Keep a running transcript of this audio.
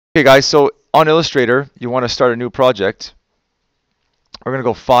Okay, guys, so on Illustrator, you want to start a new project. We're going to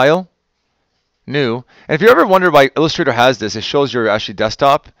go File, New. And if you ever wonder why Illustrator has this, it shows your actually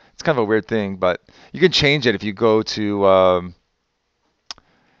desktop. It's kind of a weird thing, but you can change it if you go to,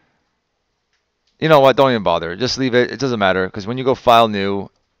 you know what, don't even bother. Just leave it. It doesn't matter because when you go File, New,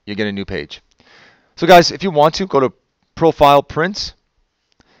 you get a new page. So guys, if you want to, go to Profile, Print.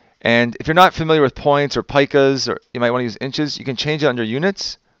 And if you're not familiar with points or picas, or you might want to use inches, you can change it under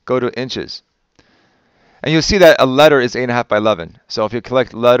Units. Go to Inches. And you'll see that a letter is 8.5 by 11. So if you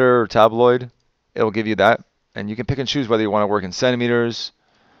collect letter or tabloid, it will give you that. And you can pick and choose whether you want to work in centimeters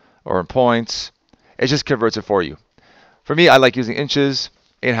or in points. It just converts it for you. For me, I like using inches,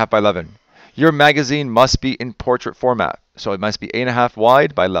 8.5 by 11. Your magazine must be in portrait format. So it must be 8.5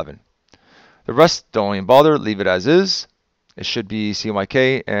 wide by 11. The rest, don't even bother. Leave it as is. It should be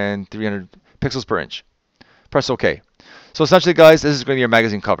CMYK and 300 pixels per inch. Press OK. So essentially, guys, this is going to be your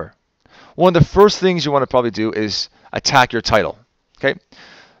magazine cover. One of the first things you want to probably do is attack your title. Okay.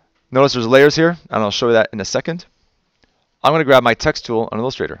 Notice there's layers here, and I'll show you that in a second. I'm going to grab my text tool on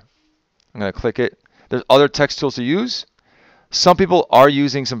Illustrator. I'm going to click it. There's other text tools to use. Some people are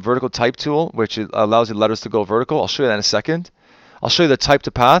using some vertical type tool, which allows the letters to go vertical. I'll show you that in a second. I'll show you the type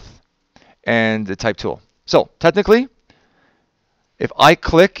to path and the type tool. So technically, if I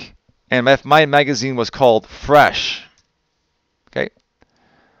click, and if my magazine was called Fresh, okay,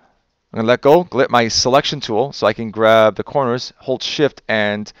 I'm going to let go, get my selection tool so I can grab the corners, hold shift,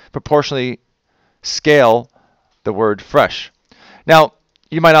 and proportionally scale the word fresh. Now,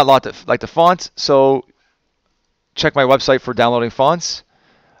 you might not like the font, so check my website for downloading fonts.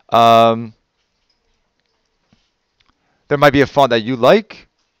 There might be a font that you like.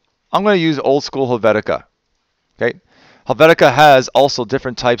 I'm going to use old school Helvetica. Okay, Helvetica has also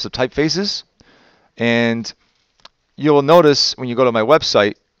different types of typefaces, and you will notice when you go to my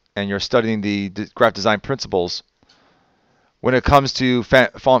website and you're studying the graphic design principles, when it comes to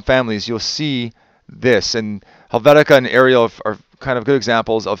font families, you'll see this. And Helvetica and Arial are kind of good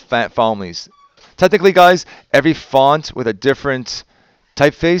examples of font families. Technically, guys, every font with a different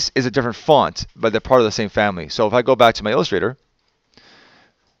typeface is a different font, but they're part of the same family. So if I go back to my Illustrator,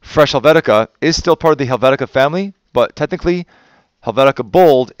 Fresh Helvetica is still part of the Helvetica family, but technically, Helvetica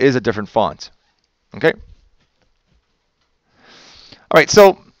Bold is a different font. Okay? All right,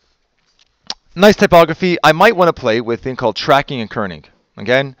 so nice typography. I might want to play with a thing called tracking and kerning.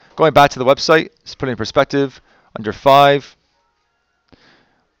 Again, going back to the website, just put it in perspective. Under 5,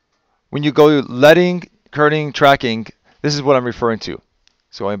 when you go to letting, kerning, tracking, this is what I'm referring to.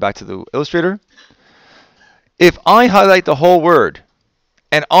 So going back to the Illustrator. If I highlight the whole word,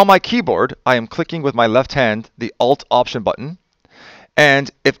 and on my keyboard, I am clicking with my left hand the Alt Option button, and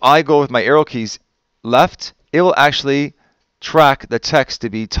if I go with my arrow keys left, it will actually track the text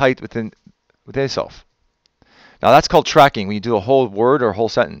to be typed within itself. Now that's called tracking when you do a whole word or a whole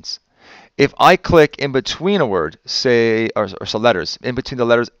sentence. If I click in between a word, say, or some letters, in between the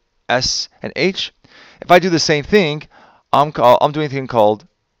letters S and H, if I do the same thing, I'm doing a thing called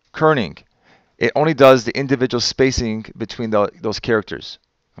kerning. It only does the individual spacing between those characters.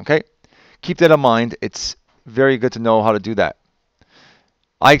 Okay? Keep that in mind. It's very good to know how to do that.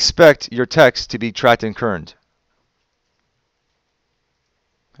 I expect your text to be tracked and kerned.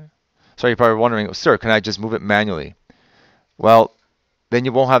 Okay. So you're probably wondering, sir, can I just move it manually? Well, then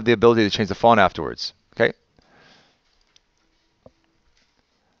you won't have the ability to change the font afterwards. Okay?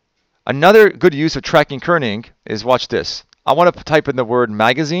 Another good use of tracking kerning is, watch this. I want to type in the word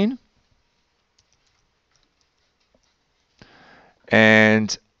magazine.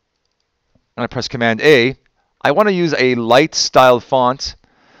 And I'm going to press Command A. I want to use a light styled font,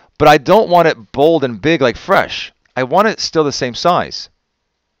 but I don't want it bold and big like Fresh. I want it still the same size.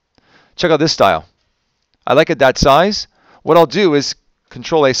 Check out this style. I like it that size. What I'll do is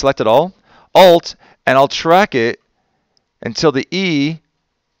Control A, select it all, Alt, and I'll track it until the E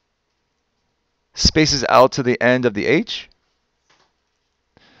spaces out to the end of the H.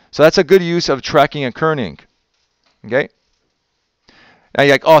 So that's a good use of tracking and kerning. Okay? Now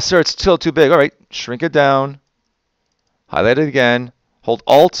you're like, oh, sir, it's still too big. All right, shrink it down. Highlight it again. Hold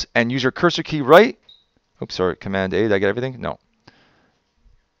Alt and use your cursor key right. Oops, sorry, Command A. Did I get everything? No.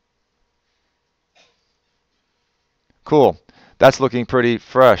 Cool. That's looking pretty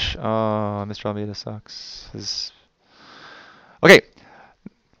fresh. Mr. Almeida sucks. Okay.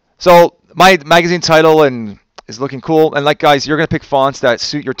 So my magazine title is looking cool. And like, guys, you're going to pick fonts that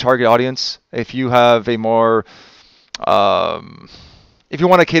suit your target audience. If you have a more... if you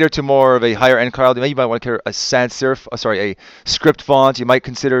want to cater to more of a higher end crowd, you might want to cater a sans serif, a script font. You might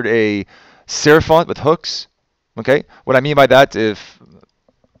consider it a serif font with hooks. Okay, what I mean by that, if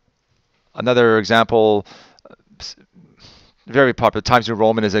Another example, very popular, Times New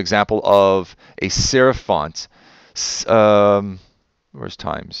Roman is an example of a serif font. Where's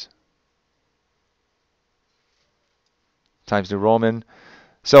Times? Times New Roman.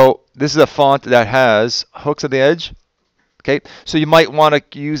 So this is a font that has hooks at the edge. Okay, so you might want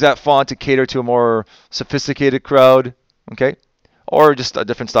to use that font to cater to a more sophisticated crowd. Okay, or just a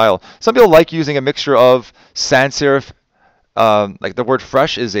different style. Some people like using a mixture of sans serif. Like the word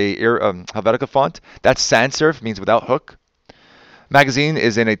fresh is a Helvetica font. That's sans serif, means without hook. Magazine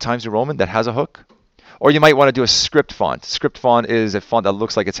is in a Times New Roman that has a hook. Or you might want to do a script font. Script font is a font that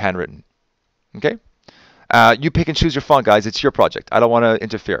looks like it's handwritten. Okay? You pick and choose your font, guys. It's your project. I don't want to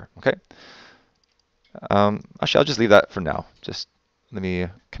interfere. Okay? Actually, I'll just leave that for now. Just let me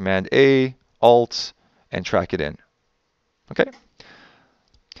Command A, Alt, and track it in. Okay?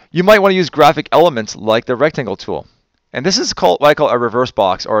 You might want to use graphic elements like the rectangle tool. And this is called what I call a reverse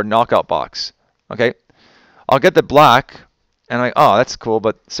box or a knockout box. Okay? I'll get the black, and oh, that's cool,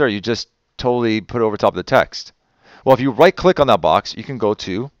 but sir, you just totally put it over top of the text. Well, if you right-click on that box, you can go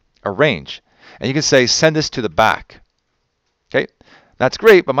to Arrange, and you can say, send this to the back. Okay? That's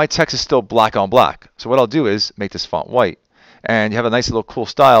great, but my text is still black on black. So what I'll do is make this font white. And you have a nice little cool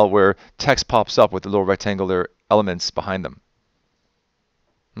style where text pops up with the little rectangular elements behind them.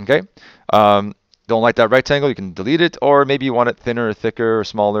 Okay? Don't like that rectangle, you can delete it, or maybe you want it thinner or thicker or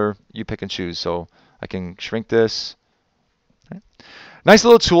smaller. You pick and choose. So I can shrink this. Okay. Nice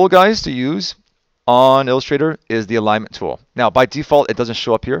little tool, guys, to use on Illustrator is the alignment tool. Now, by default, it doesn't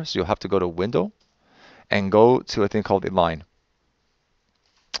show up here, so you'll have to go to Window and go to a thing called Align.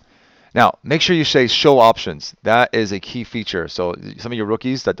 Now, make sure you say Show Options. That is a key feature. So some of you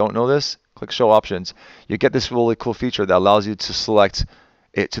rookies that don't know this, click Show Options. You get this really cool feature that allows you to select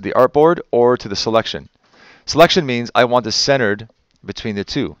it to the artboard or to the selection. Selection means I want this centered between the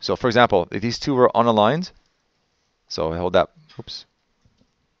two. So for example, if these two were unaligned, so I hold that, oops.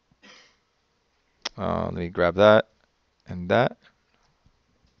 Let me grab that and that.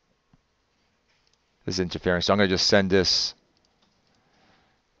 This is interfering, so I'm going to just send this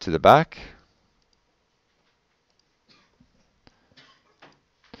to the back.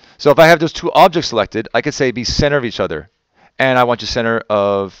 So if I have those two objects selected, I could say be center of each other. And I want you center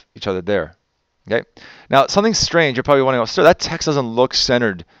of each other there. Okay. Now, something strange, you're probably wondering, sir, that text doesn't look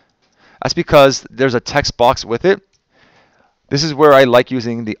centered. That's because there's a text box with it. This is where I like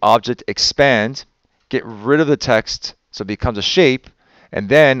using the object expand, get rid of the text so it becomes a shape, and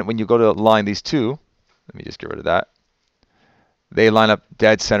then when you go to align these two, let me just get rid of that, they line up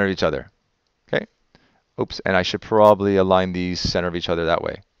dead center of each other. Okay. Oops, and I should probably align these center of each other that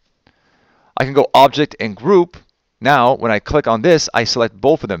way. I can go object and group. Now, when I click on this, I select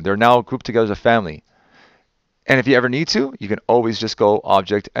both of them. They're now grouped together as a family. And if you ever need to, you can always just go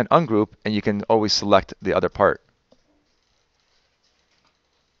object and ungroup, and you can always select the other part.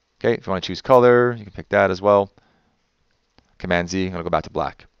 Okay, if you want to choose color, you can pick that as well. Command Z, I'm going to go back to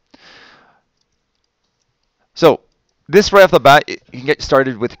black. So, this right off the bat, you can get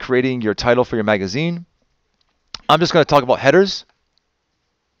started with creating your title for your magazine. I'm just going to talk about headers.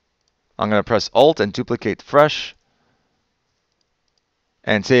 I'm going to press Alt and duplicate fresh.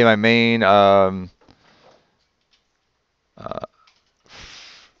 And say my main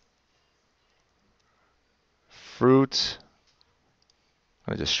fruit.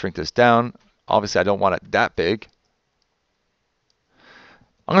 I'm going to just shrink this down. Obviously, I don't want it that big.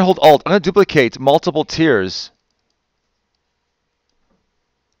 I'm going to hold Alt. I'm going to duplicate multiple tiers.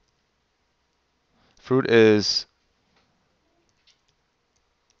 Fruit is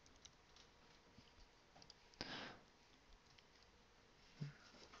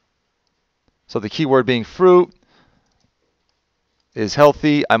so the keyword being fruit is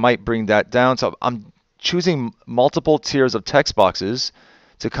healthy. I might bring that down. So I'm choosing multiple tiers of text boxes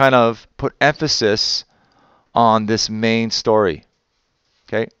to kind of put emphasis on this main story.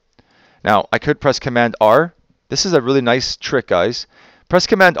 Okay. Now I could press Command R. This is a really nice trick, guys. Press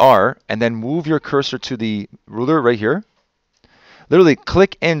Command R and then move your cursor to the ruler right here. Literally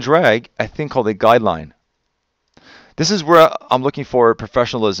click and drag a thing called a guideline. This is where I'm looking for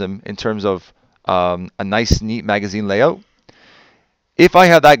professionalism in terms of a nice, neat magazine layout. If I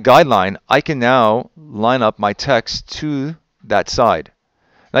have that guideline, I can now line up my text to that side.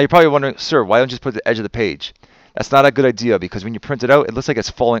 Now you're probably wondering, sir, why don't you just put the edge of the page? That's not a good idea because when you print it out, it looks like it's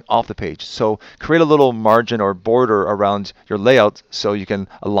falling off the page. So create a little margin or border around your layout so you can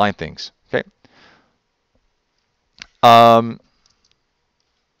align things. Okay. I'm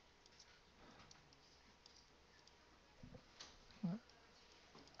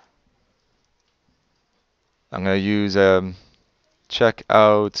going to use check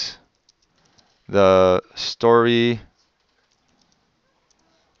out the story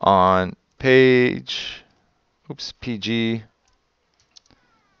on page, PG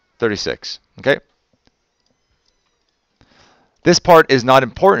 36. Okay. This part is not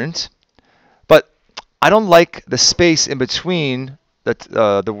important, but I don't like the space in between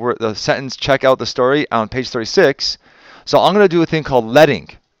the sentence check out the story on page 36. So I'm going to do a thing called leading.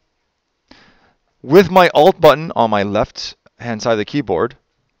 With my Alt button on my left hand side of the keyboard,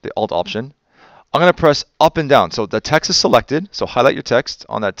 the Alt option, I'm going to press up and down. So the text is selected. So highlight your text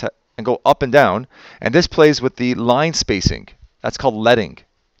on that and go up and down. And this plays with the line spacing. That's called leading.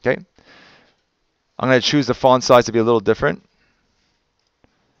 Okay. I'm going to choose the font size to be a little different.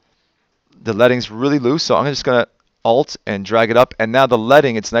 The leading's really loose, so I'm just going to Alt and drag it up. And now the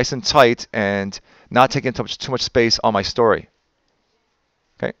leading, it's nice and tight and not taking too much space on my story.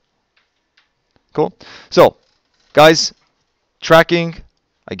 Okay. Cool. So, guys, tracking.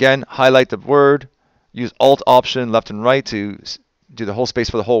 Again, highlight the word. Use Alt option left and right to do the whole space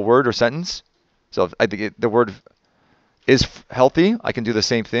for the whole word or sentence. So if I think the word is healthy, I can do the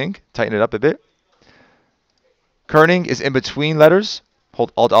same thing. Tighten it up a bit. Kerning is in between letters.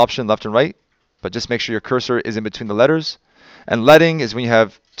 Hold Alt option left and right, but just make sure your cursor is in between the letters. And leading is when you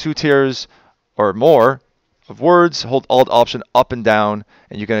have 2 tiers or more of words. Hold Alt option up and down,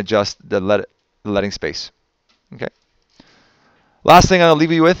 and you can adjust the leading space. Okay. Last thing I'll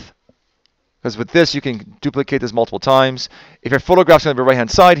leave you with, because with this you can duplicate this multiple times. If your photograph's going to be right hand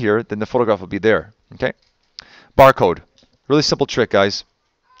side here, then the photograph will be there. Okay. Barcode. Really simple trick, guys.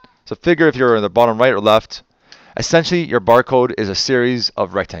 So figure if you're in the bottom right or left. Essentially, your barcode is a series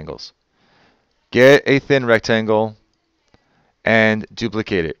of rectangles. Get a thin rectangle and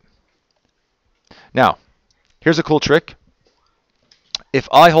duplicate it. Now, here's a cool trick. If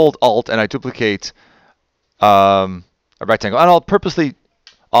I hold Alt and I duplicate a rectangle, and I'll purposely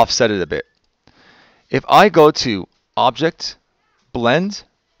offset it a bit. If I go to Object, Blend,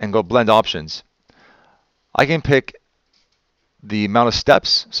 and go Blend Options, I can pick the amount of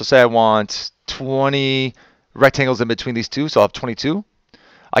steps. So say I want 20 rectangles in between these two, so I'll have 22.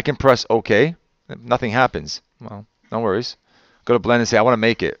 I can press OK. Nothing happens. Well, no worries. Go to Blend and say I want to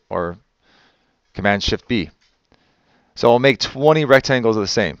make it, or Command Shift B. So I'll make 20 rectangles of the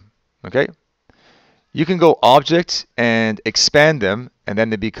same. Okay. You can go Object and expand them, and then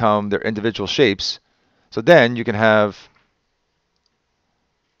they become their individual shapes. So then you can have.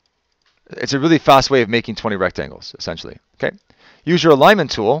 It's a really fast way of making 20 rectangles, essentially. Okay. Use your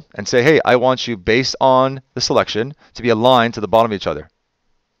alignment tool and say, hey, I want you, based on the selection, to be aligned to the bottom of each other.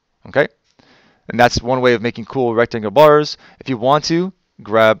 Okay? And that's one way of making cool rectangle bars. If you want to,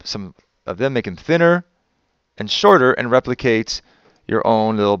 grab some of them, make them thinner and shorter, and replicate your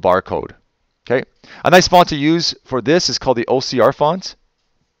own little barcode. Okay? A nice font to use for this is called the OCR font.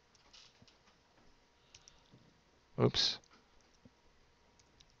 Oops.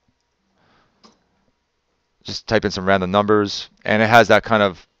 Just type in some random numbers, and it has that kind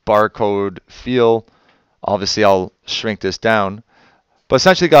of barcode feel. Obviously, I'll shrink this down. But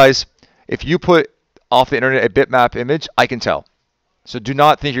essentially, guys, if you put off the internet a bitmap image, I can tell. So do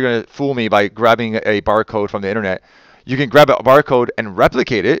not think you're going to fool me by grabbing a barcode from the internet. You can grab a barcode and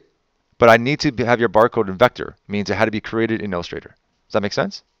replicate it, but I need to have your barcode in vector. It means it had to be created in Illustrator. Does that make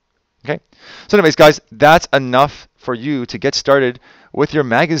sense? Okay. So anyways, guys, that's enough for you to get started with your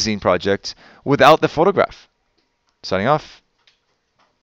magazine project without the photograph. Signing off.